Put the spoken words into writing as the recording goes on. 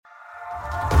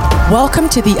Welcome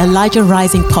to the Elijah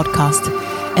Rising podcast.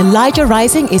 Elijah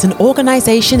Rising is an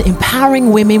organization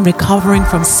empowering women recovering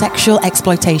from sexual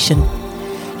exploitation.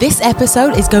 This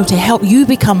episode is going to help you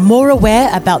become more aware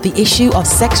about the issue of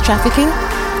sex trafficking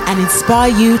and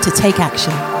inspire you to take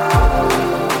action.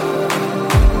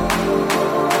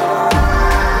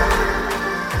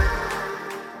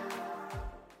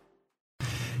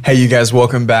 Hey, you guys,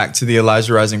 welcome back to the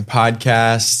Elijah Rising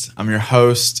podcast. I'm your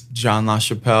host, John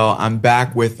LaChapelle. I'm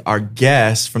back with our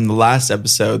guest from the last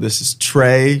episode. This is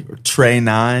Trey, or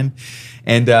Trey9,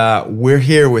 and we're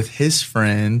here with his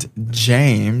friend,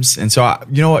 James. And so,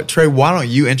 you know what, Trey, why don't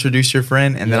you introduce your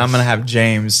friend, and then I'm going to have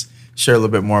James share a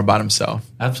little bit more about himself.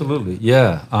 Absolutely,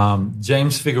 yeah.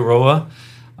 James Figueroa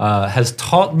has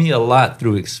taught me a lot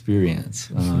through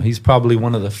experience. He's probably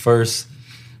one of the first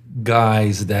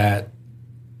guys that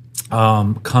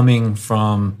coming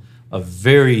from a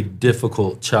very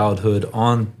difficult childhood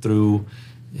on through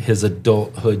his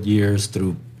adulthood years,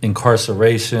 through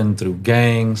incarceration, through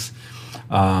gangs,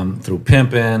 through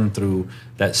pimping, through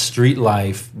that street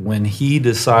life, when he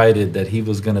decided that he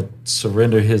was going to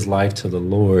surrender his life to the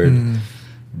Lord,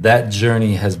 that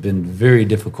journey has been very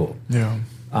difficult. Yeah.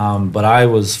 But I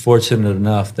was fortunate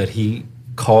enough that he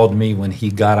called me when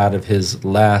he got out of his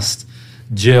last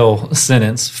jail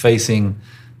sentence, facing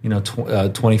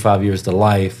 25 years to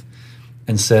life,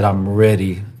 and said, I'm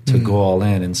ready to go all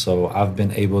in. And so I've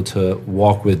been able to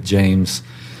walk with James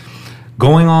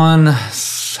going on,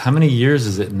 how many years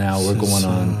is it now? We're going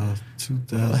on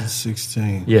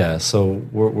 2016. Yeah, so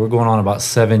we're going on about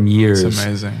 7 years. It's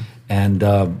amazing. And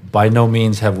by no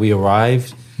means have we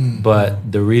arrived,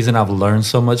 but the reason I've learned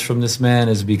so much from this man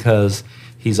is because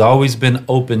he's always been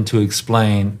open to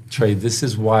explain, Trey, this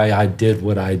is why I did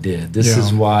what I did. This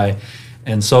is why.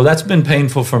 And so that's been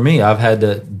painful for me. I've had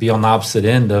to be on the opposite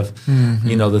end of,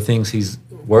 the things he's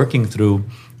working through.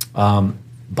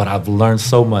 But I've learned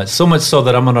so much so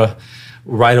that I'm going to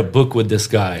write a book with this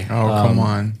guy. Oh, come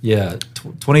on. Yeah,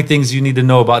 20 things you need to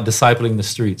know about discipling the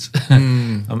streets.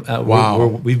 Wow.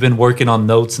 We've been working on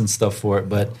notes and stuff for it.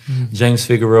 But James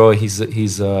Figueroa,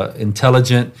 he's an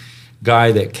intelligent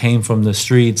guy that came from the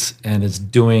streets and is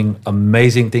doing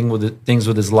amazing things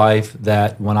with his life,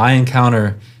 that when I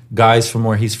encounter guys from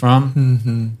where he's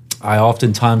from, I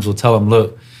oftentimes will tell him,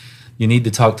 look, you need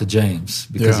to talk to James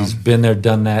because he's been there,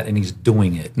 done that, and he's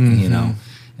doing it,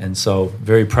 And so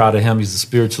very proud of him. He's a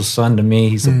spiritual son to me.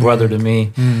 He's a brother to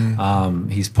me.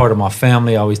 He's part of my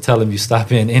family. I always tell him, you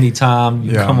stop in anytime,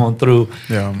 you come on through.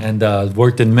 Yeah. And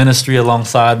worked in ministry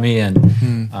alongside me, and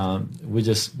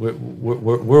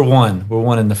we're one. We're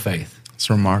one in the faith. It's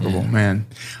remarkable, man.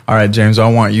 All right, James, I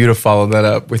want you to follow that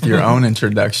up with your own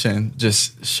introduction.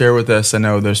 Just share with us. I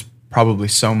know there's probably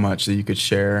so much that you could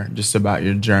share just about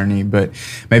your journey, but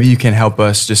maybe you can help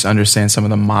us just understand some of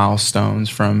the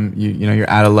milestones from your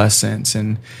adolescence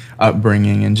and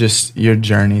upbringing and just your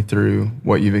journey through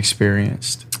what you've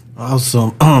experienced.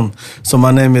 Awesome. So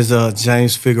my name is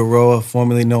James Figueroa,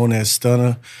 formerly known as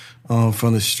Stunner,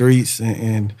 from the streets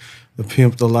and the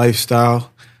Pimp the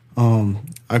Lifestyle.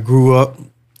 I grew up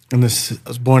I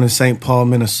was born in St. Paul,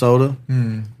 Minnesota.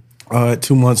 At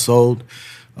 2 months old,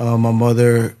 my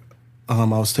mother, I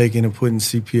was taken and put in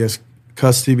CPS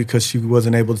custody because she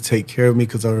wasn't able to take care of me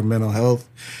because of her mental health.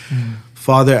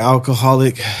 Father,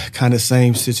 alcoholic, kind of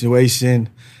same situation.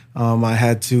 I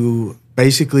had to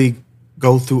basically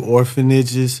go through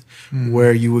orphanages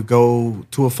where you would go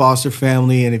to a foster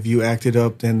family, and if you acted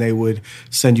up, then they would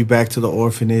send you back to the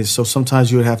orphanage. So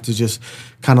sometimes you would have to just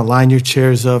kind of line your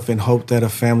chairs up and hope that a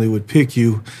family would pick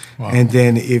you. Wow. And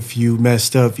then if you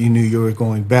messed up, you knew you were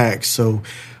going back. So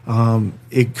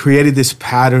it created this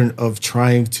pattern of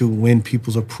trying to win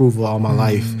people's approval all my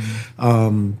life.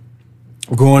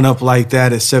 Growing up like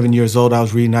that at 7 years old, I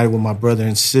was reunited with my brother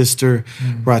and sister,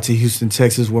 brought to Houston,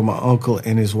 Texas, where my uncle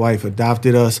and his wife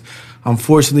adopted us.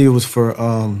 Unfortunately, it was for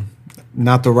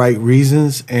not the right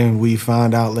reasons, and we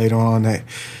found out later on that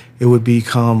it would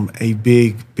become a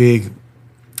big,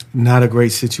 not a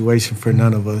great situation for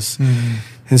none of us.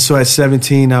 And so at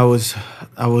 17, I was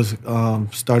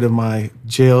started my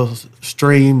jail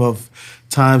stream of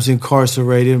times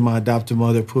incarcerated. My adopted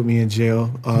mother put me in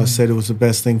jail, said it was the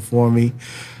best thing for me.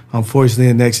 Unfortunately,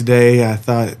 the next day, I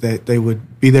thought that they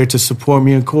would be there to support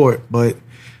me in court, but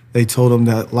they told him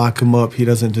that lock him up. He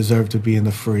doesn't deserve to be in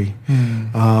the free.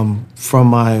 From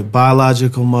my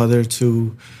biological mother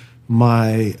to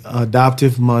my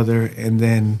adoptive mother, and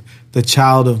then the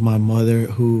child of my mother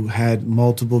who had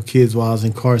multiple kids while I was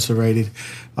incarcerated,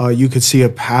 you could see a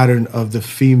pattern of the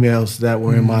females that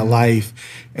were in my life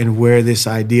and where this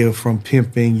idea from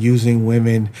pimping, using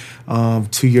women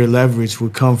to your leverage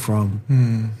would come from.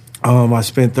 I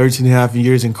spent 13 and a half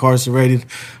years incarcerated.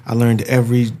 I learned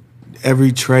every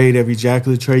trade, every jack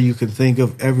of the trade you could think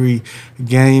of, every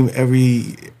game,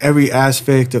 every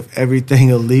aspect of everything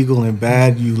illegal and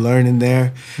bad you learn in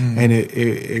there. And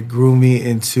it grew me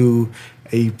into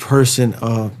a person,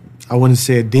 I wouldn't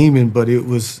say a demon, but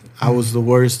I was the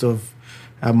worst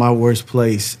at my worst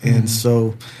place. And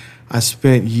so I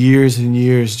spent years and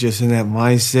years just in that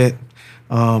mindset.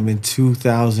 In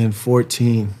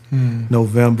 2014,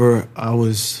 November, I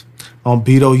was on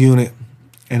Beto unit.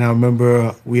 And I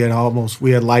remember we had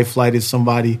life flighted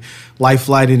somebody. Life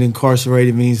flighted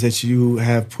incarcerated means that you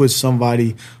have put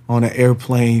somebody on an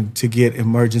airplane to get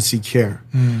emergency care.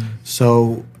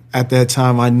 So at that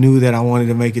time, I knew that I wanted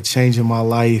to make a change in my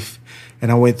life.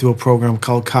 And I went through a program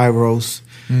called Kairos,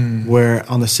 where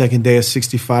on the second day, a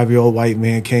 65-year-old white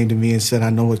man came to me and said, I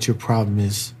know what your problem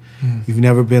is. You've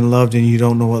never been loved and you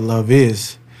don't know what love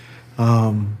is.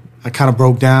 I kind of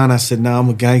broke down. I said, I'm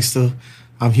a gangster.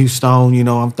 I'm Hugh Stone,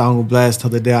 I'm Thongo Blast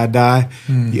till the day I die.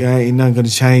 Yeah, ain't nothing going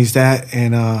to change that.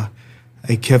 And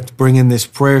they kept bringing this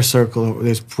prayer circle,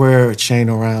 this prayer chain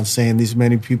around saying this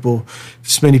many people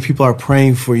are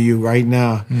praying for you right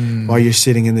now while you're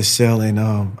sitting in this cell. And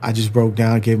I just broke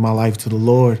down, gave my life to the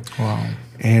Lord. Wow.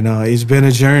 And it's been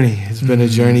a journey. It's been a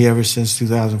journey ever since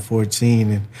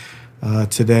 2014.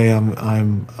 And today I'm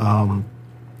a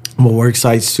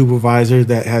worksite supervisor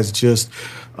that has just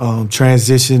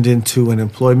transitioned into an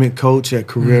employment coach at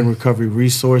Career and Recovery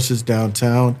Resources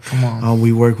downtown.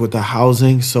 We work with the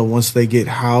housing. So once they get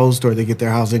housed or they get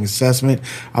their housing assessment,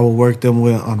 I will work them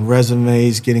on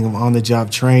resumes, getting them on the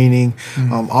job training,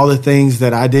 all the things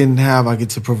that I didn't have, I get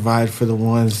to provide for the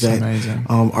ones that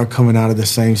are coming out of the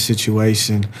same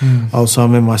situation. Also,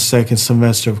 I'm in my second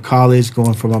semester of college,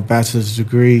 going for my bachelor's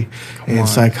degree in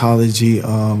psychology,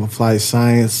 applied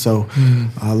science. So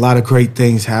a lot of great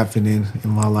things happening in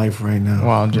my life right now.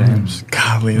 Wow, James.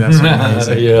 Golly, that's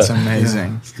amazing. That's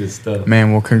amazing. It's good stuff.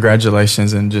 Man, well,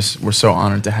 congratulations. And we're so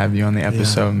honored to have you on the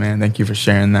episode, man. Thank you for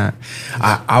sharing that.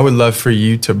 I would love for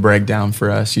you to break down for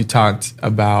us. You talked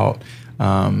about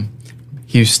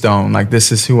Hugh Stone, like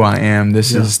this is who I am.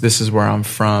 This is where I'm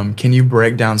from. Can you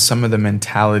break down some of the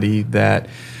mentality that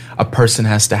a person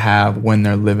has to have when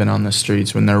they're living on the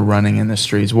streets, when they're running in the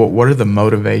streets? What are the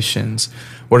motivations?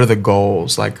 What are the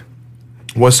goals? Like,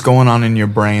 what's going on in your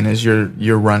brain as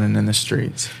you're running in the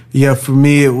streets? Yeah, for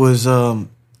me, it was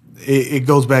it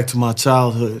goes back to my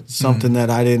childhood, something that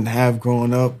I didn't have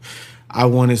growing up. I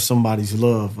wanted somebody's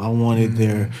love. I wanted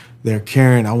their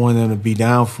caring. I wanted them to be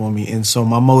down for me. And so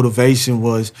my motivation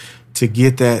was to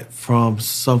get that from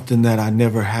something that I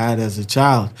never had as a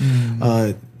child.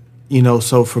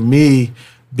 So for me,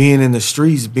 being in the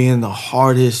streets, being the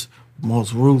hardest,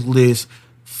 most ruthless,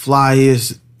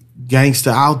 flyest gangster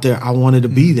out there, I wanted to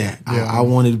be that. I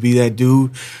wanted to be that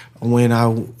dude. When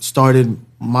I started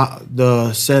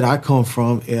the set I come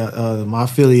from, my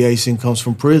affiliation comes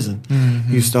from prison.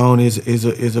 Hugh Stone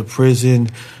is a prison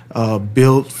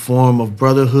built form of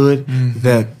brotherhood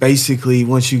that basically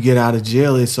once you get out of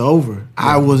jail, it's over.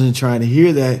 I wasn't trying to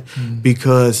hear that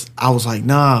because I was like,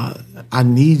 nah, I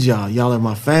need y'all. Y'all are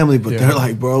my family. But they're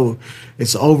like, bro,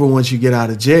 it's over once you get out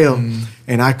of jail.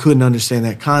 And I couldn't understand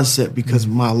that concept because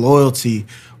my loyalty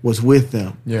was with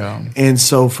them. And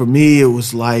so for me, it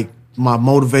was like my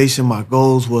motivation, my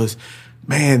goals was,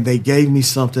 man, they gave me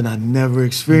something I never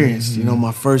experienced.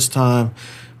 My first time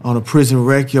on a prison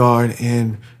rec yard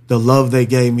and the love they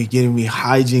gave me, getting me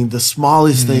hygiene, the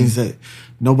smallest things that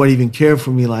nobody even cared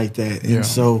for me like that. And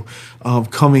so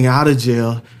coming out of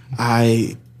jail,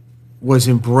 I was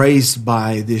embraced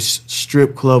by this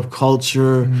strip club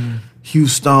culture. Hugh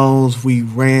Stones, we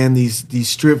ran these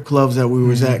strip clubs that we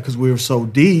was at because we were so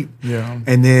deep.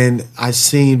 And then I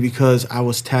seen, because I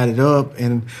was tatted up,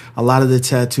 and a lot of the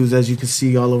tattoos, as you can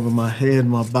see all over my head,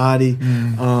 my body,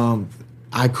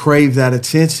 I craved that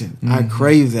attention. I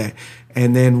craved that.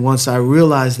 And then once I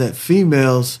realized that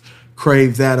females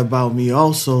crave that about me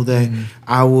also, that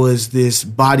I was this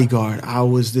bodyguard. I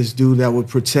was this dude that would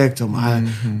protect them.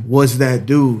 I was that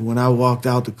dude. When I walked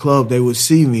out the club, they would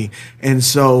see me. And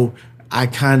so I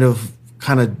kind of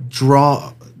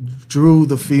drew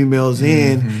the females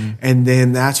in, and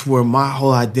then that's where my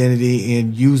whole identity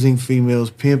in using females,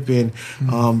 pimping,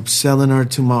 selling her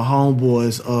to my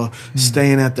homeboys,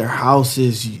 staying at their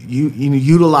houses,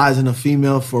 utilizing a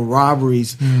female for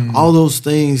robberies, all those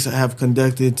things have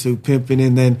conducted to pimping,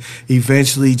 and then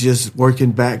eventually just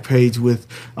working Backpage with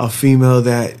a female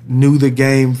that knew the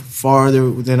game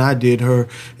farther than I did.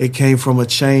 It came from a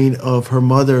chain of her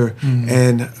mother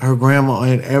and her grandma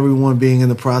and everyone being in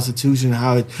the prostitution,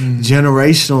 how it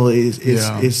generational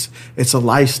is it's a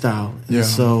lifestyle. Yeah. And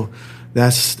so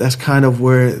that's kind of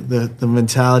where the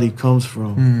mentality comes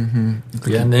from. Mm-hmm.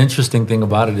 Yeah, and the interesting thing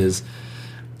about it is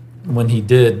when he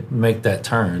did make that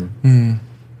turn,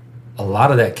 a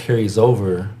lot of that carries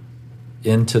over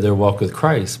into their walk with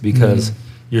Christ, because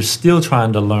you're still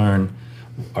trying to learn,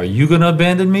 are you going to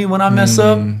abandon me when I mess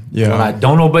up? Yeah. When I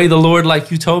don't obey the Lord like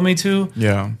you told me to?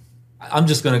 Yeah. I'm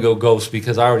just going to go ghost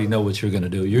because I already know what you're going to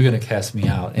do. You're going to cast me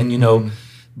out. And, you know,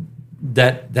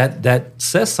 that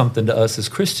says something to us as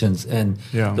Christians. And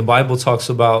the Bible talks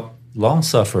about long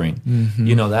suffering.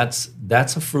 You know, that's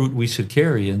a fruit we should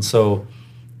carry. And so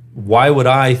why would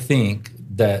I think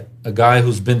that a guy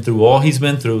who's been through all he's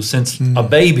been through since a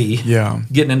baby,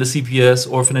 getting into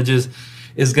CPS, orphanages,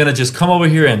 is going to just come over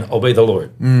here and obey the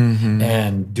Lord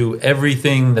and do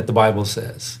everything that the Bible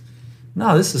says?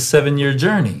 No, this is a 7-year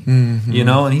journey, you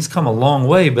know, and he's come a long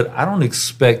way, but I don't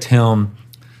expect him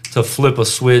to flip a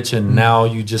switch and now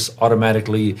you just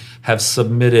automatically have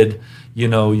submitted, you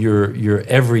know, your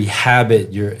every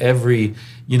habit, your every,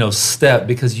 you know, step,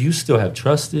 because you still have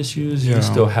trust issues. You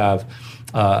still have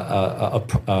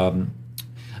an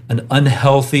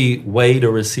unhealthy way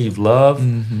to receive love.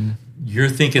 You're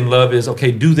thinking love is,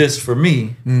 okay, do this for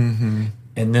me, and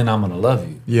then I'm going to love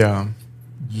you. Yeah.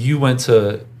 You went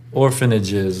to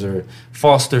orphanages or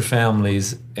foster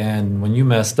families, and when you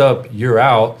messed up, you're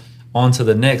out on to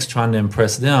the next trying to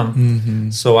impress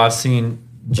them. So I've seen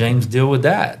James deal with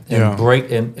that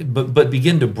and but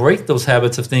begin to break those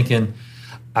habits of thinking,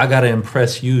 I got to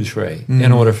impress you, Trey,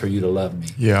 in order for you to love me.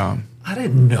 Yeah. I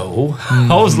didn't know.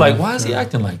 I was like, why is he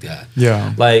acting like that?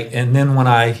 Yeah. Like, and then when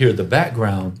I hear the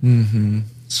background,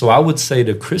 so I would say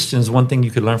to Christians, one thing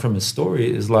you could learn from his story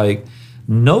is like,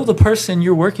 know the person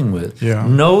you're working with.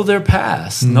 Know their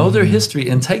past, know their history,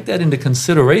 and take that into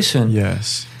consideration.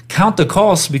 Yes. Count the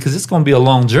costs, because it's going to be a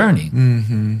long journey.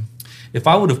 If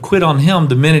I would have quit on him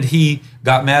the minute he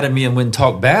got mad at me and wouldn't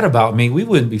talk bad about me, we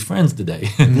wouldn't be friends today.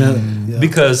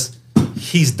 Because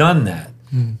he's done that.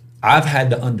 I've had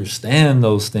to understand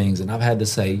those things, and I've had to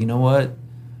say, you know what?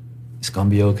 It's going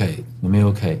to be okay. It's going to be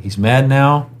okay. He's mad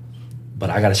now,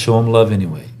 but I got to show him love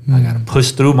anyway. I got to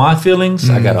push through my feelings.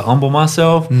 I got to humble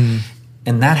myself.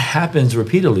 And that happens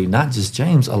repeatedly, not just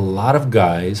James. A lot of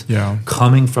guys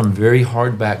coming from very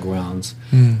hard backgrounds,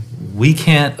 we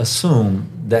can't assume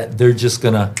that they're just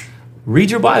going to read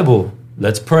your Bible,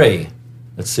 let's pray,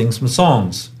 let's sing some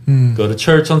songs, go to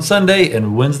church on Sunday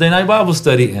and Wednesday night Bible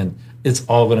study, and it's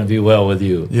all going to be well with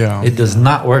you. It does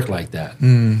not work like that.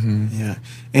 Yeah.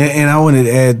 And I wanted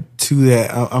to add to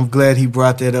that. I'm glad he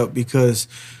brought that up, because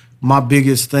my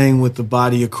biggest thing with the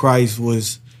body of Christ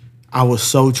was I was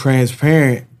so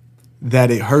transparent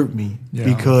that it hurt me,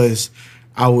 because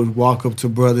I would walk up to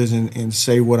brothers and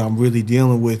say what I'm really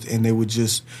dealing with, and they would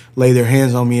just lay their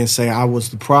hands on me and say I was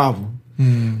the problem.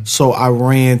 So I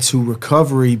ran to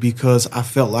recovery, because I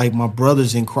felt like my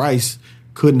brothers in Christ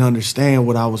couldn't understand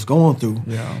what I was going through.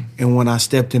 And when I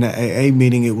stepped in an AA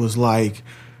meeting, it was like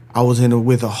I was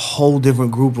with a whole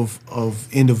different group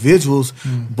of individuals,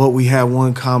 but we had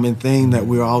one common thing, that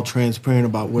we were all transparent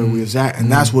about where we was at. And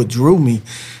that's what drew me.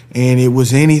 And it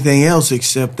was anything else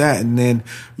except that. And then,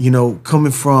 you know,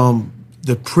 coming from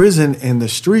the prison and the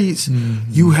streets,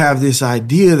 you have this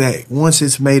idea that once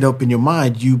it's made up in your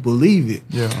mind, you believe it.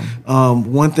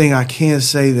 One thing I can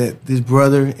say that this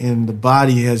brother in the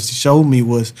body has showed me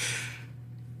was,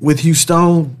 with Hugh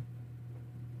Stone,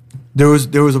 there was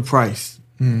a price.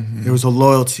 There was a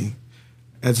loyalty.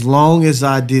 As long as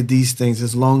I did these things,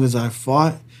 as long as I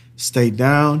fought, stayed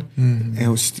down,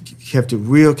 and kept it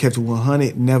real, kept it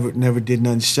 100, never did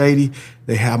nothing shady,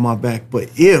 they had my back. But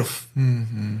if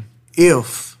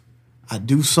I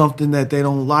do something that they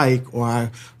don't like, or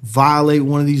I violate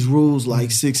one of these rules like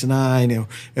 6 and 9, or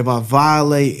if I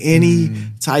violate any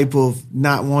type of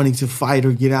not wanting to fight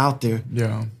or get out there,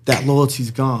 that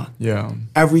loyalty's gone.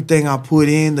 Everything I put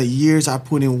in, the years I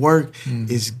put in work,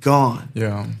 is gone.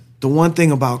 The one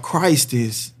thing about Christ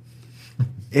is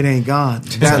it ain't gone.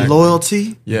 That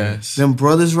loyalty, them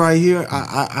brothers right here,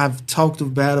 I've talked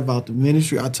bad about the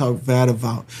ministry. I talk bad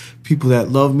about people that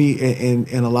love me, and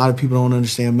a lot of people don't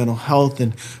understand mental health,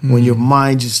 and when your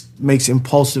mind just makes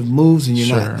impulsive moves and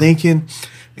you're not thinking.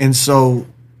 And so,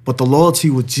 but the loyalty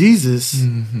with Jesus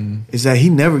is that He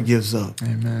never gives up.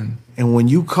 Amen. And when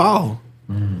you call,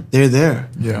 they're there.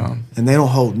 And they don't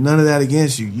hold none of that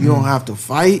against you. You don't have to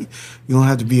fight. You don't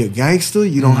have to be a gangster.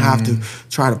 You don't have to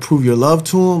try to prove your love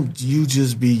to them. You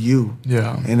just be you.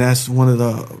 And that's one of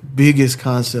the biggest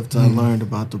concepts I learned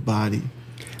about the body.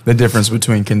 The difference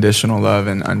between conditional love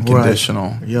and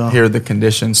unconditional. Here are the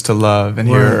conditions to love, and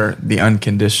here are the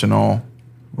unconditional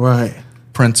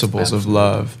principles of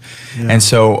love. Yeah. And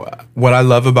so what I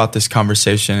love about this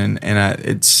conversation,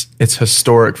 it's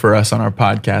historic for us on our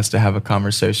podcast to have a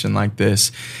conversation like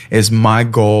this, is my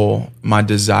goal, my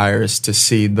desire is to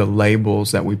see the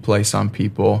labels that we place on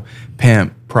people,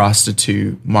 pimp,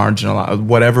 prostitute, marginalized,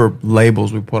 whatever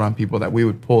labels we put on people, that we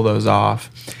would pull those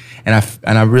off. And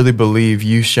I really believe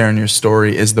you sharing your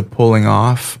story is the pulling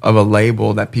off of a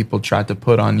label that people tried to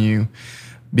put on you,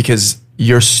 because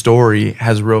your story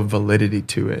has real validity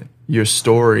to it. Your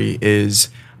story is,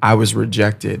 I was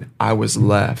rejected, I was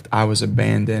left, I was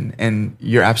abandoned. And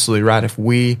you're absolutely right. If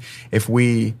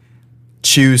we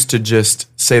choose to just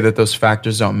say that those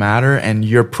factors don't matter and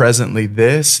you're presently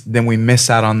this, then we miss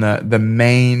out on the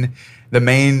main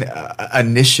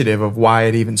initiative of why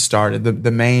it even started,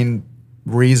 the main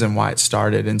reason why it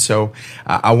started. And so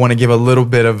I want to give a little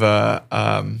bit of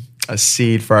a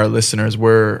seed for our listeners.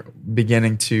 We're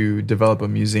beginning to develop a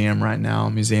museum right now, a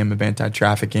museum of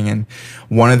anti-trafficking. And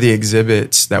one of the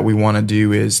exhibits that we want to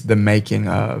do is the making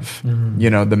of,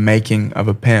 the making of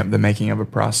a pimp, the making of a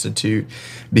prostitute,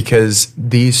 because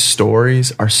these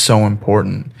stories are so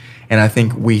important. And I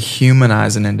think we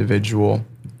humanize an individual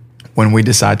when we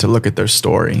decide to look at their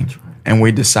story and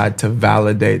we decide to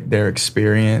validate their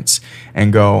experience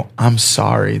and go, I'm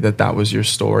sorry that was your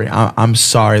story. I'm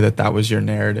sorry that was your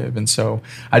narrative. And so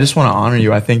I just want to honor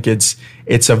you. I think it's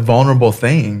a vulnerable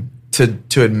thing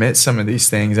to admit some of these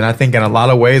things. And I think in a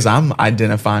lot of ways, I'm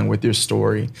identifying with your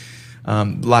story.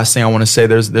 Last thing I want to say,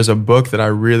 there's a book that I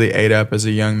really ate up as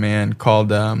a young man called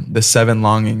The 7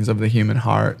 Longings of the Human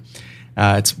Heart.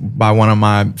 It's by one of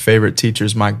my favorite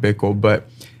teachers, Mike Bickle. But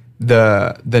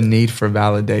the need for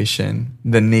validation,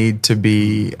 the need to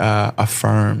be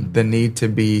affirmed, the need to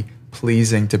be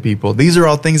pleasing to people. These are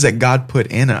all things that God put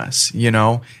in us,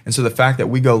 And so the fact that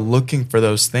we go looking for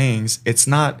those things, it's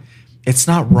not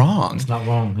wrong. It's not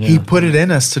wrong. Yeah. He put it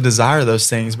in us to desire those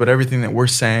things, but everything that we're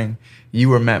saying, you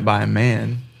were met by a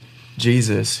man,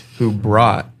 Jesus, who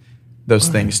brought those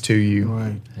things to you.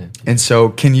 Right. And so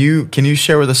can you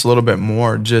share with us a little bit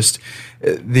more just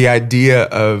the idea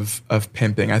of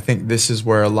pimping? I think this is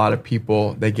where a lot of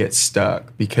people, they get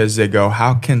stuck because they go,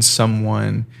 how can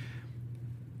someone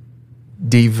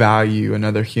devalue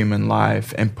another human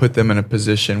life and put them in a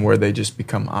position where they just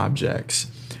become objects?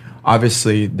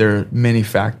 Obviously, there are many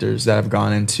factors that have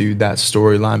gone into that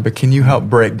storyline, but can you help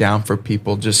break down for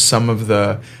people just some of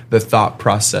the thought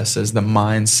processes, the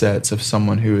mindsets of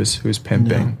someone who's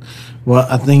pimping? Yeah. Well,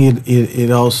 I think it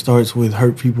all starts with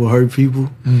hurt people.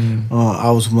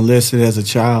 I was molested as a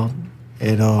child.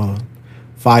 At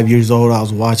 5 years old, I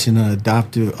was watching an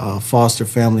adoptive foster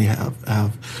family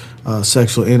have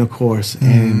sexual intercourse.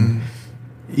 And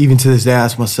even to this day, I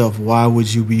ask myself, why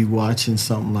would you be watching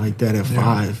something like that at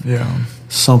 5? Yeah.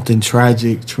 Something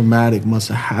tragic, traumatic must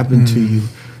have happened to you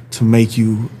to make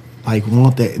you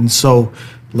want that. And so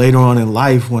later on in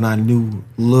life, when I knew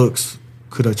looks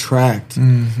could attract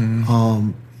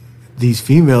these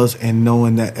females, and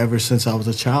knowing that ever since I was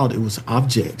a child, it was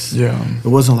objects. Yeah. It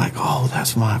wasn't like, oh,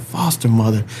 that's my foster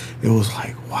mother. It was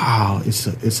like, wow, it's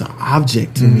an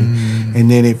object to me.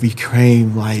 And then it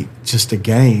became just a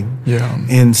game. Yeah.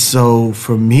 And so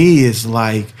for me, it's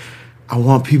like, I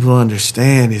want people to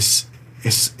understand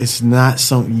it's not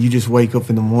something you just wake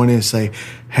up in the morning and say,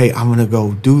 hey, I'm going to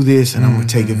go do this and I'm going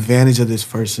to take advantage of this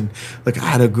person. Like, I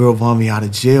had a girl vomit me out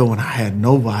of jail when I had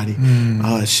nobody.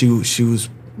 She was,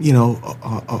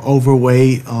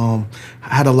 overweight. I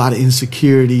had a lot of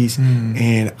insecurities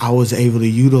and I was able to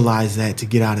utilize that to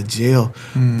get out of jail.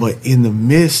 But in the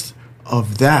midst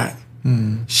of that,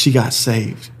 she got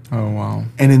saved. Oh, wow.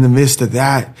 And in the midst of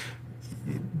that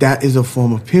is a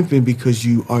form of pimping, because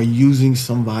you are using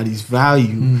somebody's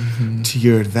value to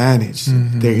your advantage.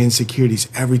 Their insecurities,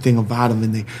 everything about them,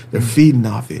 and they're feeding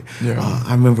off it. Yeah.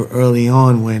 I remember early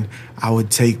on when I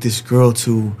would take this girl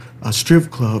to a strip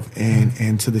club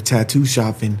and to the tattoo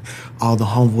shop, and all the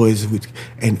homeboys would,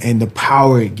 and the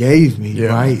power it gave me,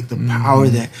 right? The power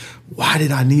that, why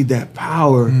did I need that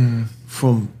power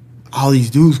from all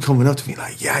these dudes coming up to me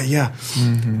like, yeah.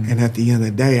 And at the end of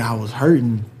the day, I was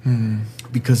hurting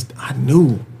because I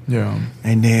knew. Yeah.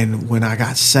 And then when I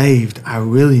got saved, I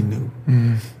really knew.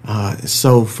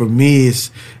 So for me,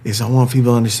 it's I want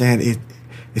people to understand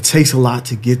it takes a lot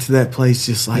to get to that place,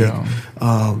 just like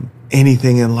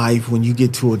anything in life. When you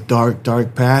get to a dark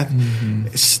path,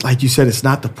 it's like you said, it's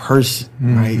not the person,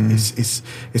 right?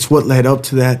 It's what led up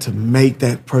to that, to make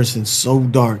that person so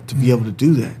dark to be able to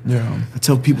do that. Yeah. I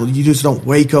tell people, you just don't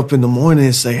wake up in the morning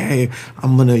and say, hey,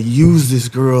 I'm going to use this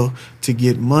girl to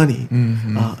get money.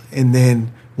 And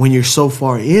then when you're so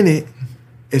far in it,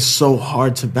 it's so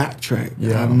hard to backtrack.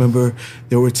 Yeah. I remember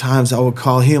there were times I would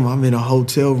call him. I'm in a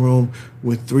hotel room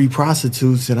with 3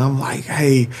 prostitutes, and I'm like,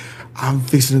 hey, I'm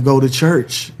fixing to go to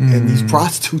church. And these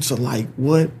prostitutes are like,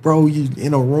 what, bro? You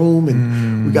in a room,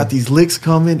 and we got these licks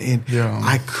coming, and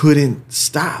I couldn't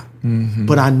stop.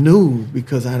 But I knew,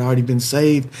 because I'd already been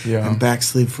saved and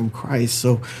backslid from Christ.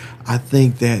 So I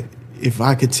think that if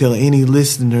I could tell any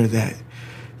listener that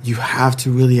you have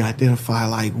to really identify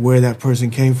like where that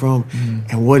person came from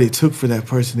and what it took for that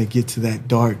person to get to that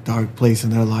dark, dark place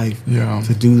in their life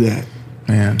to do that.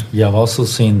 Man. Yeah, I've also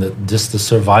seen that just the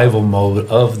survival mode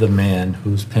of the man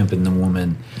who's pimping the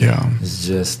woman. Is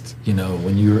just,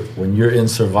 when you're in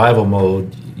survival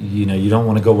mode, you don't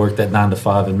want to go work that 9 to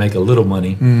 5 and make a little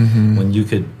money when you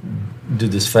could do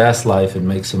this fast life and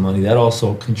make some money. That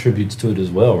also contributes to it as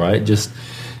well, right? Just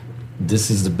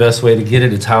this is the best way to get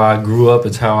it. It's how I grew up.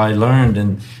 It's how I learned,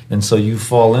 and so you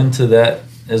fall into that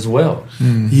as well.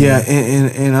 Yeah,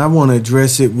 and I want to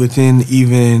address it within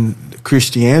even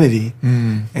Christianity,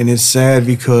 and it's sad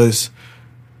because,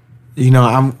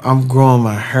 I'm growing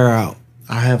my hair out.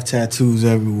 I have tattoos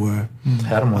everywhere.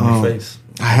 Had them on your face.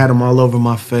 I had them all over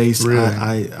my face. Really?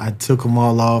 I took them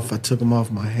all off. I took them off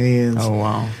my hands. Oh,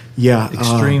 wow. Yeah.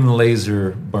 Extreme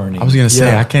laser burning. I was going to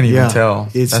say, I can't even tell.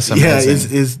 That's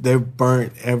amazing. Yeah, they're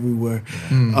burnt everywhere.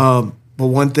 But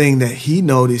one thing that he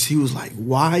noticed, he was like,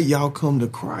 why y'all come to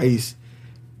Christ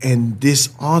and this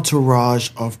entourage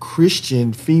of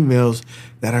Christian females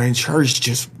that are in church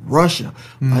just rush them?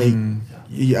 Like,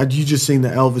 you just seen the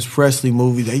Elvis Presley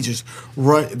movie. They just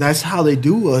run. That's how they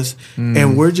do us.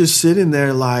 And we're just sitting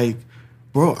there like,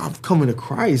 bro, I'm coming to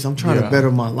Christ. I'm trying to better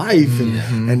my life.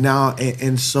 And now,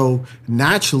 and so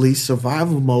naturally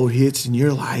survival mode hits, and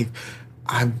you're like,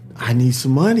 I need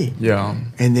some money. Yeah.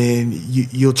 And then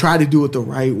you'll try to do it the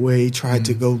right way, try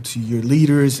to go to your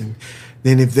leaders, and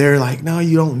then if they're like, no,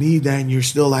 you don't need that, and you're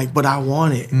still like, but I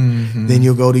want it, then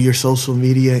you'll go to your social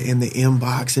media in the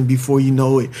inbox, and before you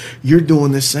know it, you're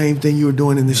doing the same thing you were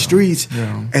doing in the streets,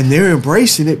 and they're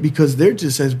embracing it because they're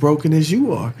just as broken as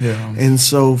you are. And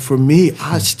so for me,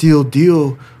 I still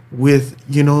deal with,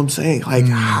 you know what I'm saying? Like,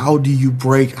 how do you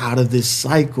break out of this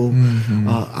cycle?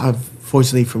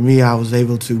 Fortunately for me, I was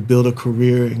able to build a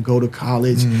career and go to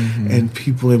college, and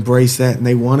people embrace that, and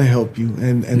they want to help you.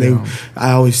 And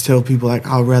I always tell people, like,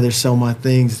 I'd rather sell my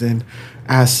things than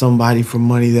ask somebody for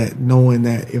money, that knowing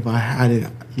that if I had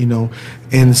it,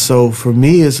 And so for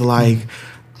me, it's like,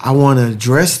 I want to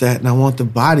address that, and I want the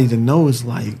body to know, it's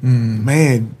like,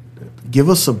 man, give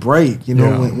us a break.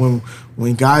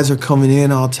 When guys are coming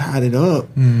in all tatted up,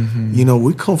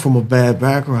 we come from a bad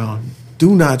background.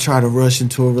 Do not try to rush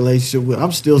into a relationship with.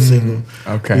 I'm still single.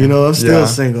 Okay. I'm still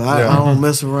single. I don't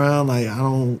mess around. Like I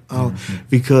don't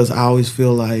because I always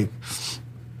feel like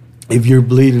if you're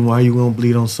bleeding, why are you gonna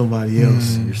bleed on somebody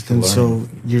else? So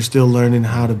you're still learning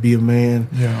how to be a man.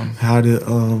 How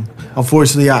to.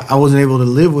 Unfortunately, I wasn't able to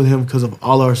live with him because of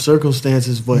all our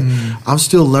circumstances, but I'm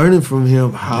still learning from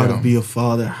him how to be a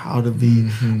father, how to be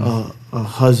a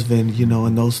husband.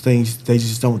 And those things they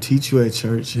just don't teach you at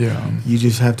church. You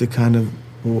just have to kind of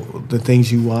the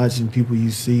things you watch and people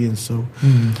you see, and so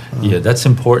that's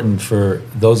important for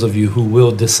those of you who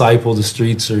will disciple the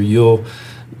streets, or you'll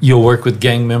work with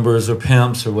gang members or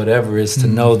pimps or whatever, is to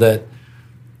know that,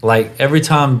 like, every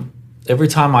time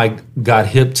I got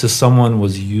hip to someone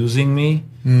was using me,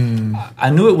 I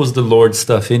knew it was the Lord's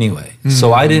stuff anyway.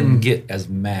 So I didn't get as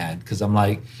mad, because I'm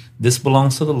like, this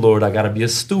belongs to the Lord. I got to be a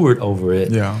steward over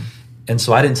it. And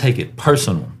so I didn't take it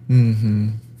personal.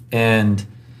 And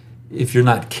if you're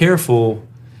not careful,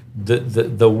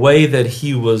 the way that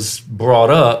he was brought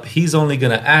up, he's only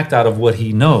going to act out of what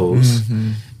he knows.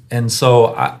 And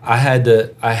so I had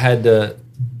to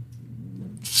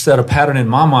set a pattern in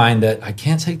my mind that I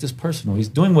can't take this personal. He's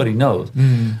doing what he knows.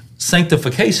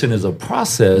 Sanctification is a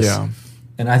process.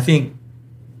 And I think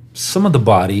some of the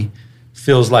body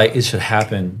feels like it should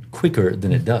happen quicker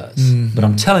than it does. But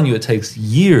I'm telling you, it takes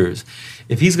years.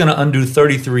 If he's going to undo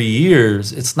 33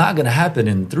 years, it's not going to happen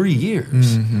in 3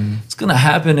 years. It's going to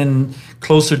happen in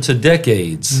closer to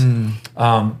decades.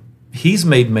 He's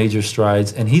made major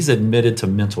strides, and he's admitted to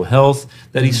mental health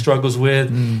that he struggles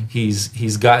with.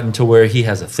 He's gotten to where he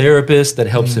has a therapist that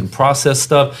helps him process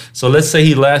stuff. So let's say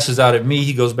he lashes out at me.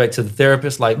 He goes back to the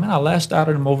therapist like, man, I lashed out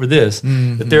at him over this.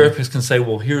 The therapist can say,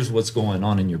 well, here's what's going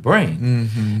on in your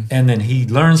brain. And then he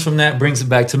learns from that, brings it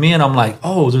back to me, and I'm like,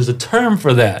 oh, there's a term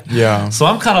for that. So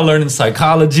I'm kind of learning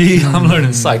psychology. I'm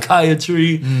learning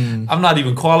psychiatry. I'm not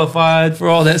even qualified for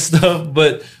all that stuff,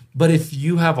 but if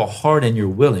you have a heart and you're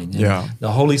willing, and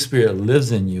the Holy Spirit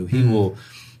lives in you,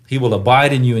 He will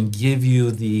abide in you and give you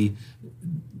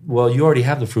well, you already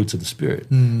have the fruits of the Spirit.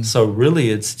 So really,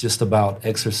 it's just about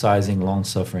exercising long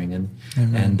suffering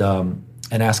and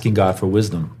asking God for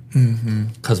wisdom.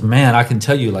 Because man, I can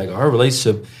tell you, like our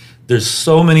relationship, there's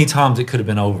so many times it could have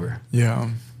been over. Yeah.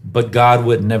 But God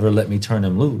would never let me turn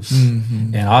him loose.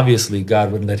 And obviously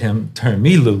God wouldn't let him turn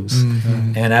me loose.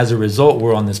 And as a result,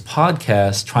 we're on this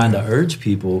podcast trying to urge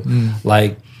people,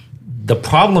 like, the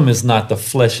problem is not the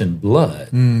flesh and blood.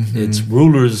 It's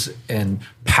rulers and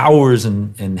powers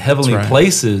and heavenly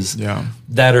places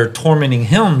that are tormenting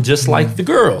him just like the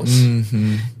girls.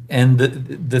 And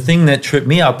the thing that tripped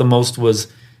me out the most was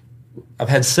I've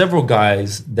had several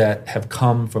guys that have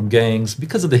come from gangs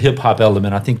because of the hip hop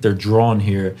element. I think they're drawn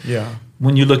here. Yeah.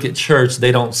 When you look at church,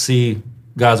 they don't see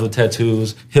guys with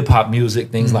tattoos, hip hop music,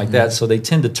 things like that. So they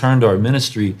tend to turn to our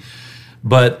ministry.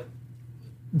 But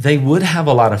they would have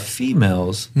a lot of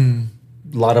females, a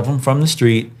lot of them from the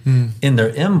street, in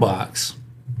their inbox.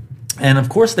 And of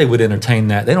course they would entertain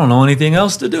that. They don't know anything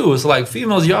else to do. It's like,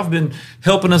 females, y'all have been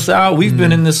helping us out. We've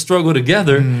been in this struggle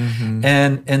together.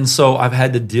 And so I've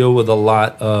had to deal with a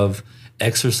lot of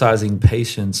exercising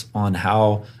patience on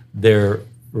how their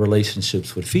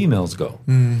relationships with females go.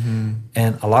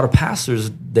 And a lot of pastors,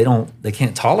 they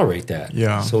can't tolerate that.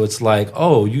 Yeah. So it's like,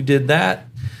 oh, you did that?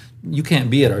 You can't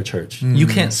be at our church. You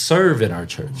can't serve in our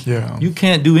church. Yeah. You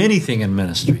can't do anything in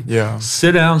ministry. Yeah.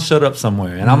 Sit down, shut up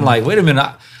somewhere. And I'm like, wait a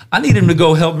minute, I need him to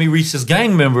go help me reach this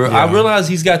gang member. Yeah. I realize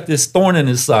he's got this thorn in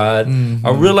his side. I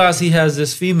realize he has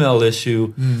this female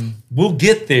issue. We'll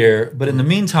get there, but in the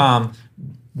meantime,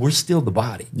 we're still the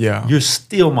body. Yeah. You're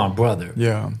still my brother.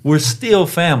 Yeah. We're still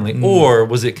family. Or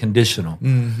was it conditional?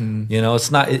 You know, it's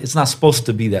not supposed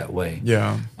to be that way.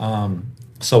 Yeah.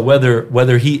 So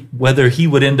whether he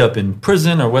would end up in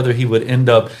prison or whether he would end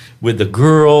up with the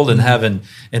girl and having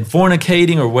and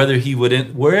fornicating, or whether he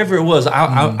would wherever it was,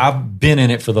 I've been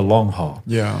in it for the long haul.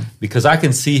 Yeah. Because I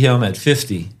can see him at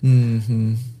 50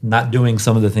 not doing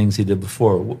some of the things he did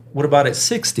before. What about at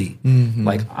 60?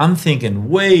 Like, I'm thinking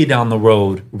way down the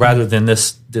road rather than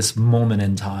this moment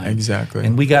in time. Exactly.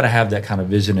 And we got to have that kind of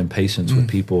vision and patience with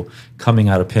people coming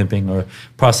out of pimping or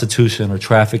prostitution or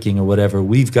trafficking or whatever.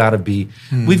 We've got to be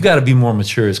more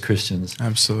mature as Christians.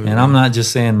 Absolutely. And I'm not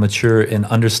just saying mature in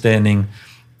understanding,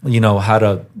 how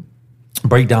to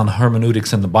break down the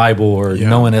hermeneutics in the Bible or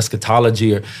knowing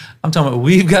eschatology. Or I'm talking about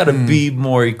we've got to be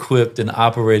more equipped in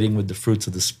operating with the fruits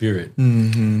of the Spirit.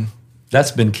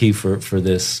 That's been key for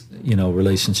this,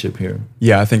 relationship here.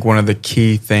 Yeah, I think one of the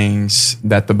key things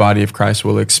that the body of Christ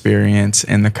will experience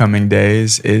in the coming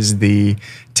days is the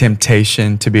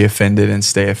temptation to be offended and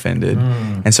stay offended.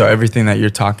 And so everything that you're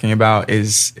talking about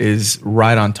is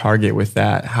right on target with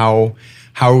that. How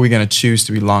are we going to choose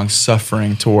to be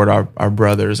long-suffering toward our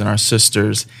brothers and our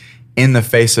sisters in the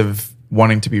face of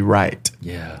wanting to be right?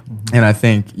 Yeah. And I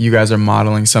think you guys are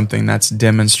modeling something that's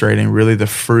demonstrating really the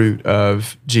fruit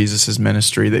of Jesus's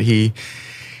ministry, that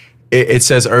it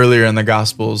says earlier in the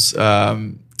Gospels,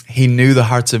 he knew the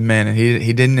hearts of men, and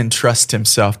he didn't entrust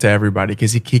himself to everybody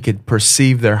because he could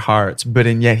perceive their hearts, but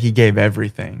yet he gave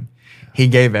everything. He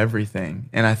gave everything.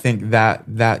 And I think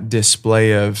that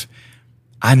display of,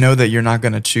 I know that you're not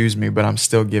going to choose me, but I'm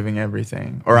still giving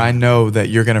everything. Or I know that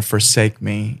you're going to forsake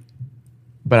me,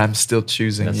 but I'm still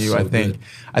choosing That's you. so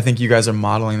I think you guys are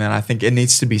modeling that. I think it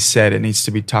needs to be said. It needs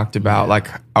to be talked about. Like,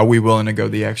 are we willing to go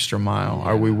the extra mile?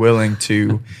 Are we willing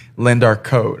to lend our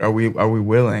coat? Are we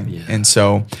willing? Yeah. And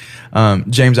so,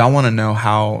 James, I want to know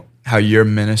how your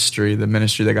ministry, the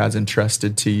ministry that God's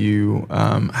entrusted to you,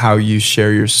 how you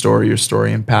share your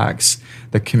story impacts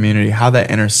the community, how that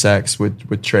intersects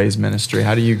with Trey's ministry.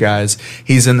 How do you guys,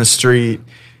 he's in the street.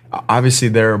 Obviously,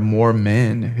 there are more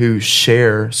men who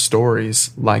share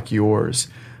stories like yours.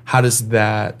 How does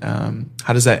that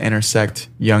intersect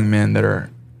young men that are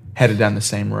headed down the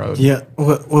same road? Yeah,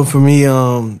 well, for me,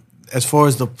 as far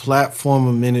as the platform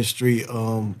of ministry,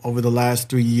 over the last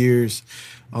 3 years,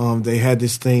 they had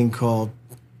this thing called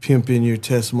Pimping Your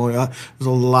Testimony. There's a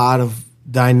lot of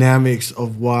dynamics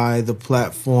of why the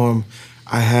platform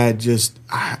I had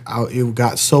it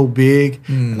got so big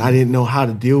and I didn't know how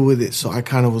to deal with it. So I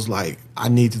kind of was like, I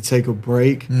need to take a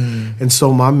break. And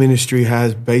so my ministry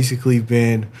has basically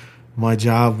been my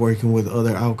job working with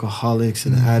other alcoholics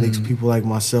and addicts, people like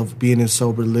myself, being in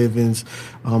sober livings.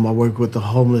 I work with the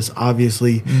homeless,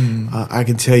 obviously. I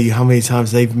can tell you how many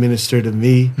times they've ministered to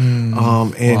me,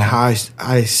 and how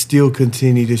I still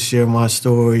continue to share my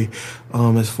story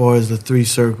as far as the 3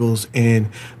 circles. And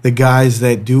the guys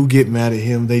that do get mad at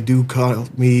him, they do call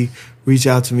me reach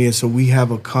out to me. And so we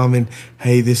have a common,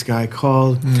 hey, this guy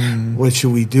called, what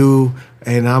should we do?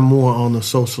 And I'm more on the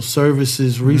social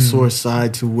services resource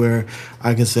side, to where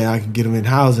I can say I can get them in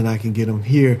housing, I can get them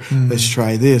here. Let's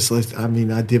try this.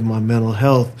 I did my mental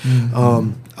health.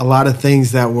 A lot of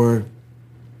things that were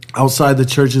outside the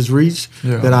church's reach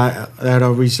that I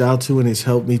reached out to, and it's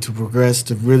helped me to progress,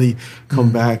 to really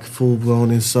come back full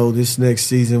blown. And so this next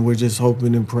season, we're just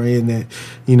hoping and praying that,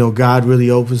 God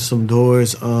really opens some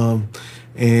doors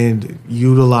and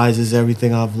utilizes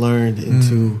everything I've learned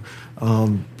into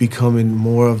becoming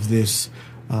more of this.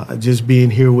 Just being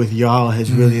here with y'all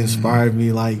has really inspired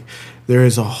me. Like, there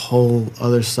is a whole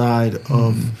other side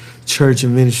of church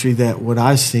and ministry that what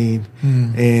I've seen,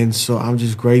 and so I'm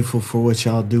just grateful for what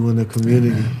y'all do in the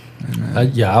community.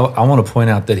 I want to point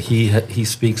out that he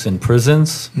speaks in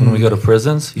prisons. When we go to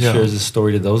prisons, he shares his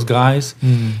story to those guys,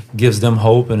 gives them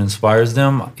hope and inspires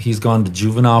them. He's gone to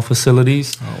juvenile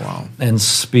facilities and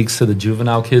speaks to the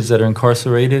juvenile kids that are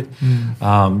incarcerated.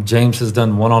 James has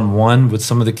done one-on-one with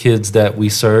some of the kids that we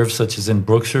serve, such as in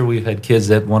Brookshire. We've had kids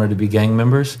that wanted to be gang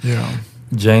members.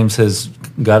 James has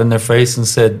got in their face and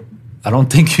said, I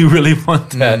don't think you really want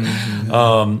that.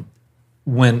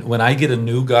 When I get a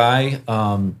new guy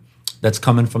that's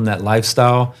coming from that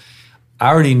lifestyle, I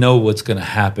already know what's going to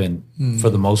happen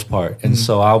for the most part. And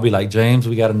so I'll be like, James,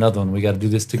 we got another one. We got to do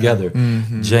this together.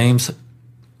 James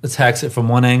attacks it from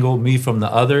one angle, me from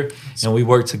the other, and we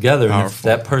work together. And if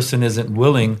that person isn't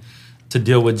willing to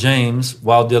deal with James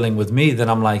while dealing with me, then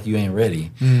I'm like, you ain't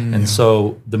ready. And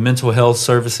so the mental health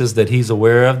services that he's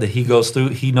aware of, that he goes through,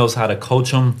 he knows how to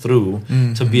coach them through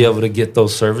to be able to get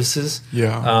those services.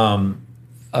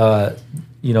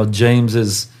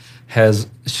 James has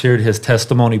shared his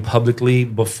testimony publicly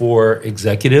before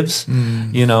executives.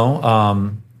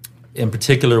 In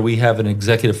particular, we have an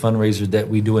executive fundraiser that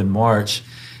we do in March.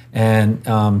 And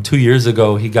 2 years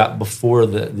ago, he got before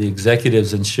the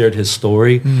executives and shared his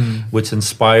story, which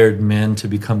inspired men to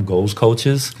become goals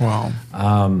coaches. Wow.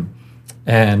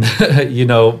 And,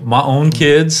 my own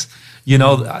kids,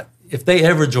 if they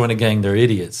ever join a gang, they're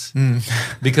idiots.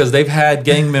 Because they've had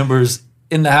gang members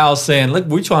in the house saying, look,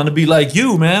 we're trying to be like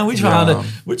you, man. We're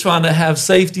trying to have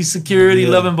safety, security,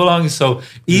 love, and belonging. So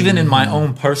even in my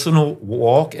own personal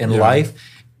walk and life,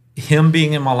 him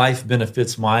being in my life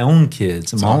benefits my own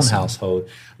kids and my own household.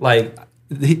 Like,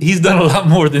 he's done a lot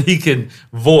more than he can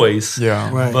voice.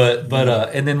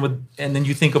 But and then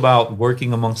you think about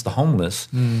working amongst the homeless.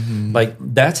 Like,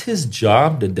 that's his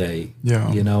job today.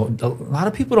 A lot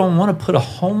of people don't want to put a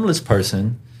homeless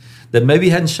person that maybe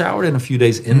hadn't showered in a few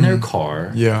days in their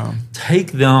car,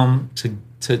 take them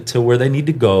to where they need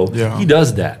to go. He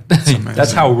does that.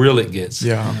 That's how real it gets.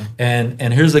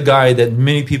 And here's a guy that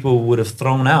many people would have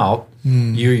thrown out.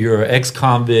 You're an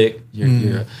ex-convict,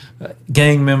 you're a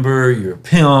gang member, you're a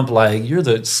pimp, like, you're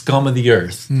the scum of the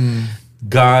earth.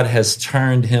 God has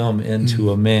turned him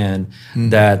into a man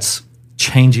that's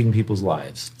changing people's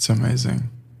lives. It's amazing.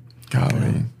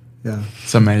 Golly.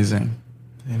 It's amazing.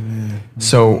 Amen.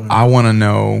 So I want to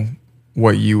know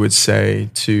what you would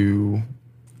say to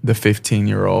the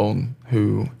 15-year-old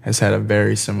who has had a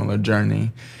very similar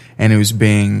journey and who's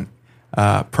being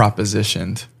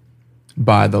propositioned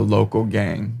by the local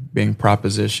gang, being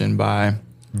propositioned by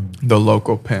the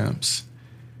local pimps.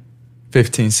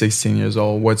 15, 16 years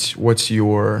old, what's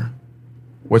your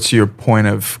point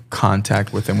of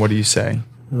contact with them? What do you say?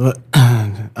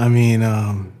 I mean,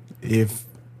 if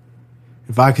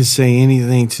I could say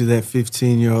anything to that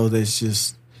 15-year-old that's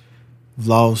just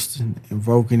lost and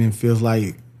broken and feels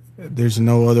like there's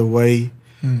no other way,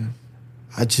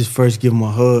 I just first give them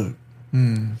a hug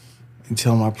and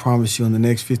tell them, I promise you, in the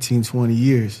next 15, 20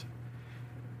 years,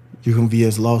 you're going to be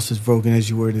as lost, as broken as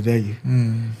you were today.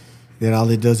 That all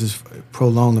it does is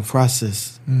prolong the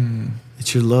process.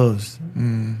 That you're loved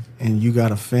and you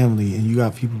got a family and you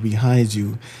got people behind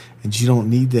you, and you don't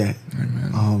need that.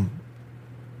 Amen.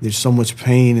 There's so much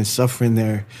pain and suffering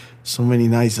there. So many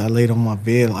nights I laid on my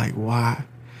bed like, why?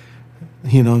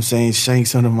 You know what I'm saying?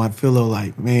 Shanks under my pillow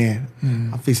like, man,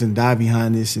 I'm fixing to die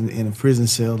behind this in a prison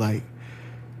cell. Like,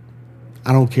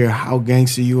 I don't care how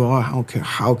gangster you are. I don't care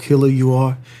how killer you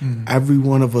are. Every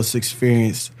one of us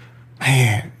experienced,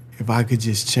 man, if I could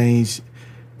just change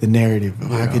the narrative,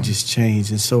 if I could just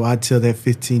change. And so I tell that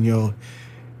 15-year-old,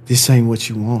 this ain't what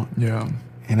you want.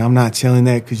 And I'm not telling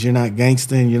that because you're not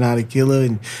gangster and you're not a killer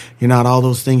and you're not all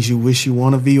those things you wish you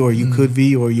want to be or you could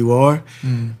be or you are.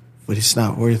 But it's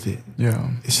not worth it.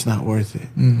 It's not worth it.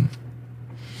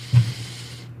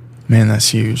 Man, that's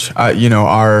huge.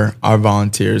 Our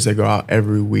volunteers, they go out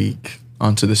every week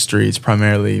onto the streets,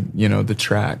 primarily, you know, the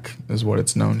track is what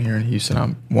it's known here in Houston.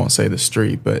 I won't say the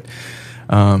street, but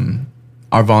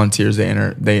our volunteers,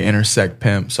 they intersect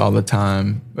pimps all the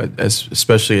time, but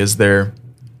especially as they're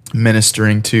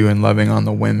ministering to and loving on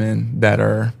the women that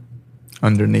are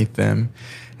underneath them.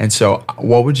 And so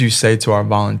what would you say to our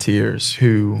volunteers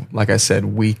who, like I said,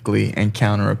 weekly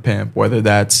encounter a pimp, whether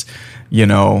that's, you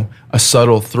know, a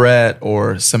subtle threat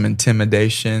or some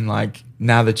intimidation? Like,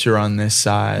 now that you're on this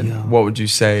side, what would you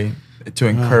say to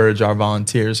encourage our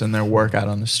volunteers in their work out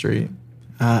on the street?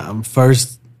 I'm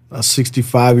first a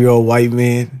 65-year-old white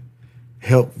man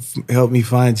help me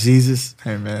find Jesus.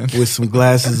 Amen. With some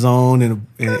glasses on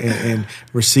and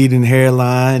receding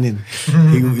hairline, and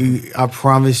I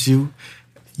promise you,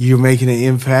 you're making an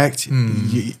impact.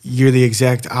 You're the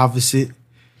exact opposite.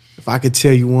 If I could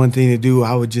tell you one thing to do,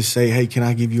 I would just say, hey, can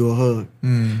I give you a hug?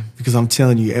 Because I'm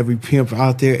telling you, every pimp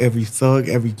out there, every thug,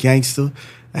 every gangster,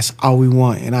 that's all we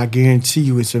want. And I guarantee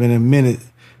you it's been a minute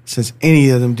since any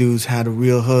of them dudes had a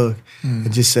real hug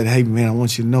and just said, hey, man, I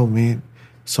want you to know, man,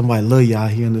 somebody love you out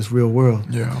here in this real world.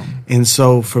 Yeah. And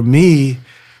so for me,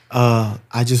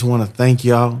 I just want to thank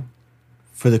y'all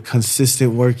for the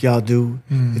consistent work y'all do.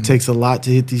 It takes a lot to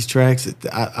hit these tracks.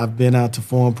 I've been out to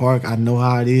Forum Park. I know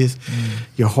how it is.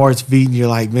 Your heart's beating. You're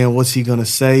like, man, what's he going to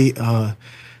say?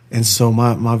 And so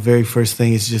my very first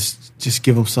thing is just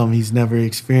give him something he's never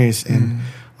experienced. And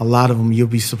a lot of them, you'll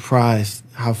be surprised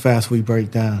how fast we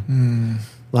break down.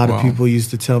 A lot of people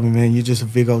used to tell me, man, you're just a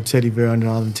big old teddy bear under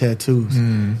all them tattoos.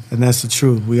 And that's the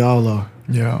truth. We all are.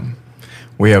 Yeah.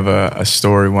 We have a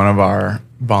story. One of our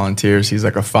volunteers, he's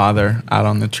like a father out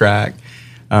on the track.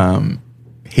 Two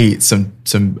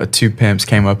pimps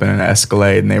came up in an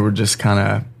Escalade, and they were just kind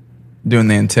of doing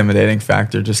the intimidating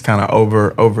factor, just kind of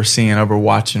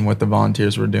overwatching what the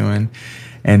volunteers were doing.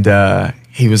 And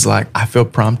he was like, I feel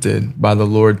prompted by the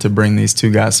Lord to bring these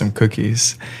two guys some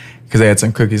cookies, because they had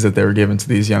some cookies that they were giving to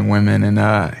these young women.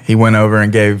 And he went over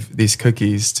and gave these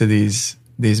cookies to these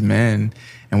men,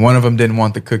 and one of them didn't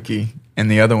want the cookie, and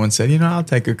the other one said, you know, I'll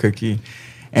take a cookie.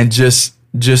 And just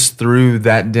through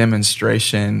that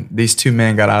demonstration, these two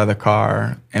men got out of the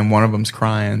car, and one of them's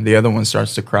crying, the other one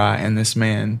starts to cry, and this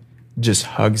man just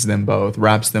hugs them both,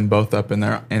 wraps them both up in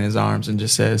his arms, and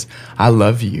just says, I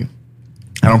love you.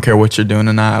 I don't care what you're doing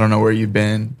tonight. I don't know where you've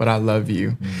been, but I love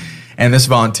you. And this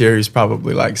volunteer, he's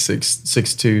probably like 6'2",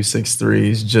 6'3",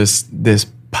 he's just this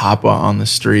papa on the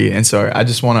street. And so I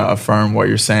just want to affirm what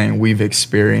you're saying. We've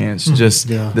experienced just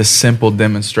the simple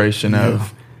demonstration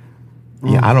of,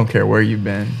 I don't care where you've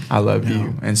been, I love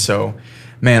you. And so,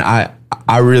 man,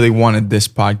 I really wanted this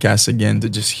podcast again to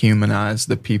just humanize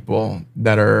the people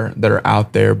that are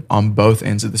out there on both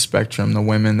ends of the spectrum, the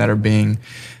women that are being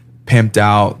pimped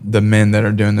out, the men that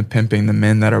are doing the pimping, the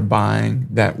men that are buying,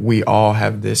 that we all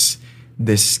have this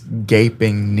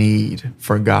gaping need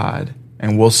for God.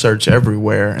 And we'll search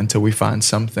everywhere until we find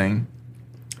something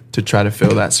to try to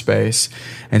fill that space.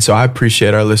 And so I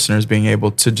appreciate our listeners being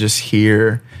able to just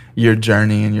hear your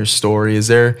journey and your story. Is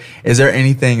there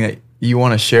anything that you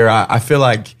want to share? I feel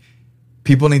like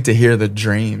people need to hear the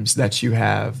dreams that you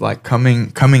have, like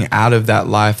coming out of that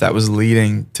life that was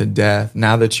leading to death.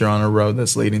 Now that you're on a road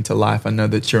that's leading to life, I know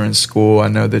that you're in school. I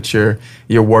know that you're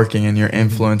working and you're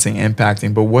influencing,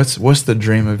 impacting. But what's the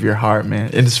dream of your heart, man?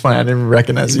 It's funny, I didn't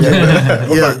recognize you.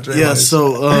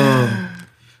 So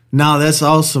no, that's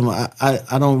awesome.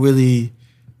 I don't really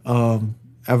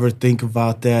ever think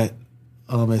about that.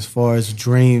 As far as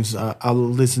dreams, I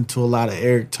listen to a lot of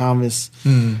Eric Thomas.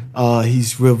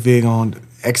 He's real big on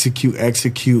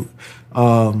execute.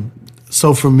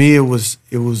 So for me, it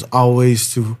was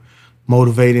always to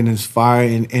motivate and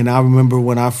inspire. And I remember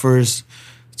when I first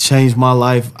changed my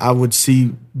life, I would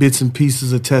see bits and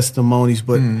pieces of testimonies,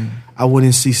 but I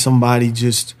wouldn't see somebody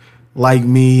just like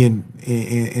me and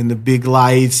in the big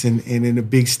lights and in the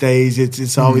big stage.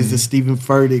 It's always the Stephen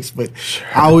Furticks, but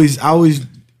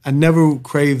I never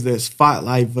craved the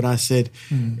spotlight, but I said,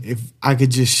 if I could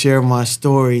just share my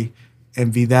story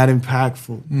and be that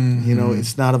impactful, you know,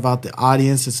 it's not about the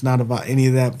audience, it's not about any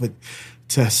of that, but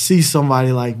to see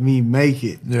somebody like me make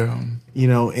it, you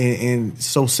know, and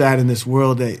so sad in this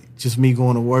world that just me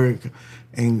going to work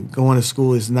and going to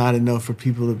school is not enough for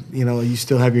people to, you know, you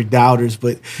still have your doubters,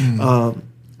 but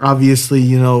obviously,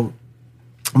 you know,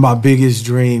 my biggest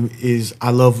dream is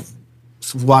I love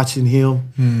watching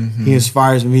him. He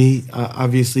inspires me.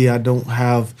 Obviously, I don't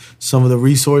have some of the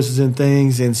resources and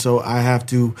things, and so I have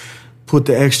to put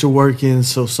the extra work in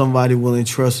so somebody will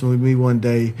entrust me one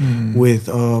day with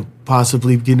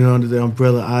possibly getting under the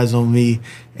umbrella Eyes on Me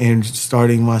and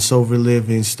starting my sober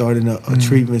living, starting a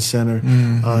treatment center,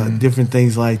 different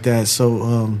things like that.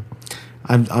 So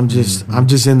I'm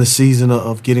just in the season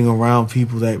of getting around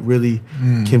people that really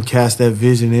can cast that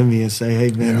vision in me and say,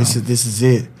 hey man, this is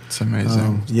it. It's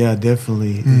amazing. Yeah,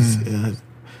 definitely.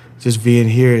 Just being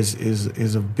here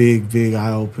is a big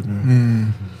eye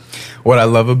opener. What I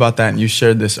love about that, and you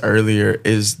shared this earlier,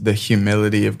 is the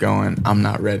humility of going, I'm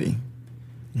not ready.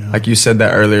 Yeah. Like you said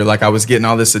that earlier, like I was getting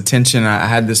all this attention, I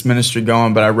had this ministry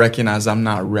going, but I recognized I'm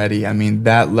not ready. I mean,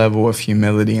 that level of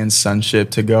humility and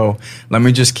sonship to go, let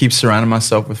me just keep surrounding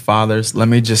myself with fathers. Let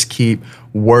me just keep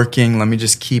working. Let me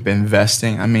just keep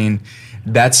investing. I mean,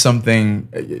 that's something.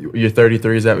 You're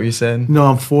 33, is that what you said? No,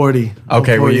 I'm 40.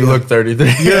 Okay, well, you look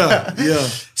 33. Yeah.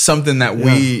 Something that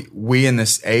we in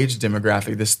this age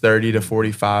demographic, this 30 to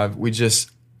 45,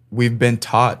 we've been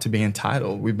taught to be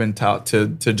entitled. We've been taught to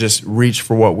just reach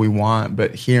for what we want.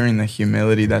 But hearing the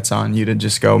humility that's on you to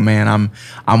just go, man,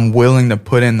 I'm willing to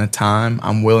put in the time.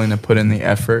 I'm willing to put in the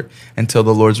effort until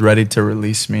the Lord's ready to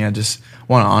release me. I just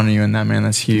want to honor you in that, man.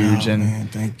 That's huge. Man,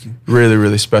 thank you. Really,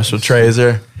 really special. Trey, is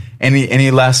there any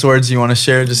last words you want to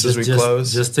share just as we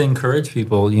close? Just to encourage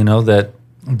people, that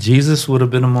Jesus would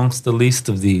have been amongst the least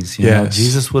of these. You know,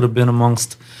 Jesus would have been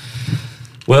amongst,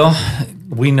 well,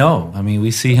 we know. I mean,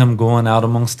 we see him going out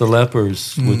amongst the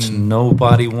lepers, which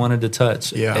nobody wanted to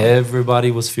touch. Yeah. Everybody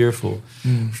was fearful,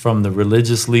 from the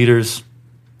religious leaders,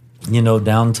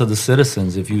 down to the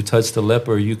citizens. If you touched a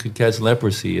leper, you could catch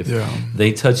leprosy. If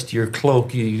they touched your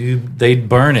cloak, they'd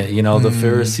burn it. The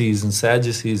Pharisees and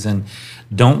Sadducees, and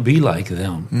don't be like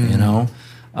them.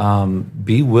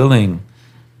 Be willing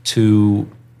to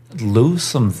lose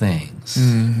some things.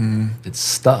 It's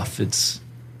stuff. It's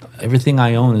everything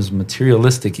I own is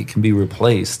materialistic. It can be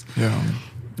replaced. Yeah.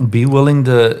 Be willing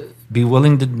to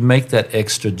make that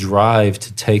extra drive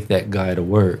to take that guy to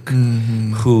work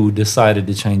who decided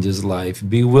to change his life.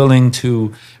 Be willing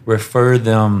to refer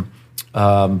them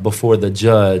before the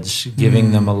judge,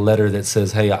 giving them a letter that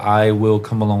says, hey, I will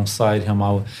come alongside him.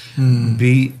 I will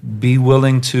be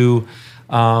willing to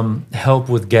help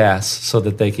with gas so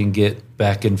that they can get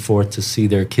back and forth to see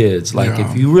their kids. Like,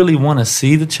 if you really want to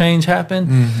see the change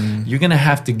happen, you're going to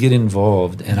have to get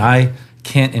involved. And I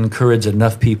can't encourage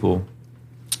enough people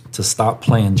to stop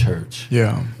playing church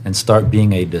and start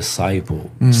being a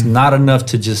disciple. It's not enough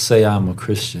to just say I'm a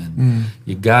Christian.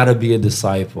 You got to be a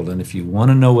disciple. And if you want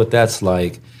to know what that's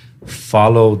like,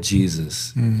 follow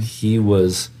Jesus. He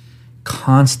was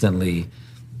constantly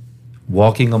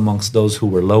walking amongst those who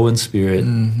were low in spirit,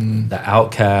 the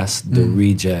outcasts, the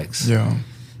rejects. Yeah.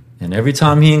 And every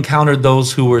time he encountered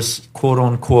those who were, quote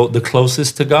unquote, the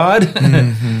closest to God,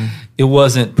 it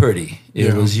wasn't pretty.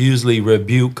 It was usually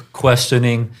rebuke,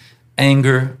 questioning,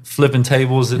 anger, flipping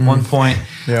tables at one point.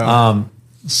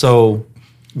 So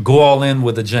go all in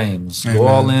with a James. Amen. Go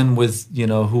all in with,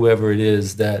 whoever it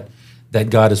is that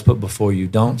God has put before you.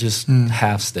 Don't just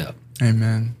half step.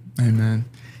 Amen. Amen.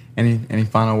 Any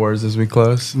final words as we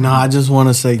close? No, I just want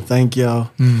to say thank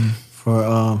y'all for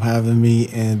having me,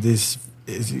 and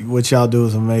what y'all do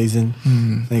is amazing.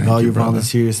 Thank all your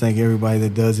volunteers. Thank everybody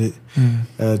that does it.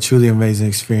 Truly amazing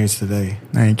experience today.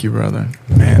 Thank you, brother.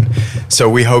 Man. So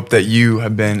we hope that you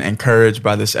have been encouraged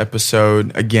by this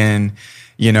episode. Again,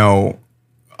 a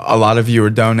lot of you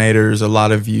are donators. A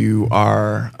lot of you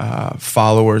are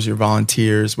followers. You're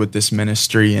volunteers with this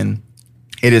ministry, and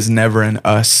it is never an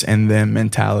us and them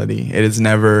mentality. It is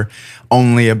never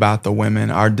only about the women.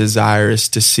 Our desire is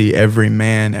to see every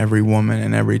man, every woman,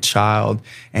 and every child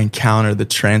encounter the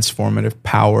transformative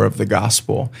power of the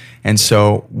gospel. And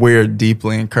so we're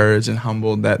deeply encouraged and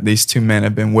humbled that these two men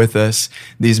have been with us,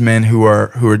 these men who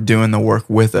are doing the work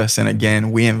with us. And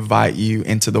again, we invite you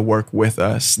into the work with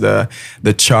us. The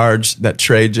charge that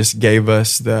Trey just gave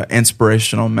us, the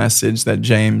inspirational message that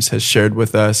James has shared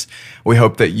with us, we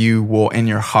hope that you will, in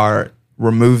your heart,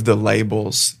 remove the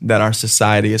labels that our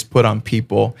society has put on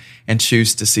people and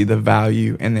choose to see the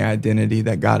value and the identity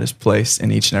that God has placed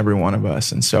in each and every one of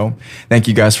us. And so thank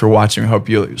you guys for watching. We hope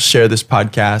you'll share this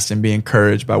podcast and be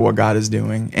encouraged by what God is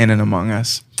doing in and among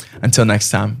us. Until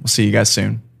next time, we'll see you guys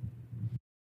soon.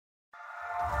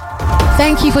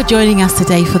 Thank you for joining us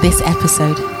today for this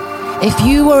episode. If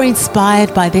you were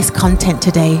inspired by this content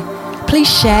today,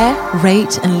 please share,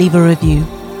 rate, and leave a review.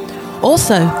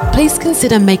 Also, please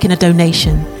consider making a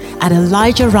donation at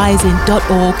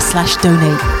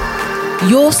ElijahRising.org/donate.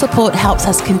 Your support helps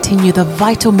us continue the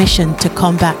vital mission to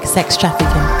combat sex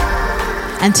trafficking.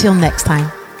 Until next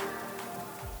time.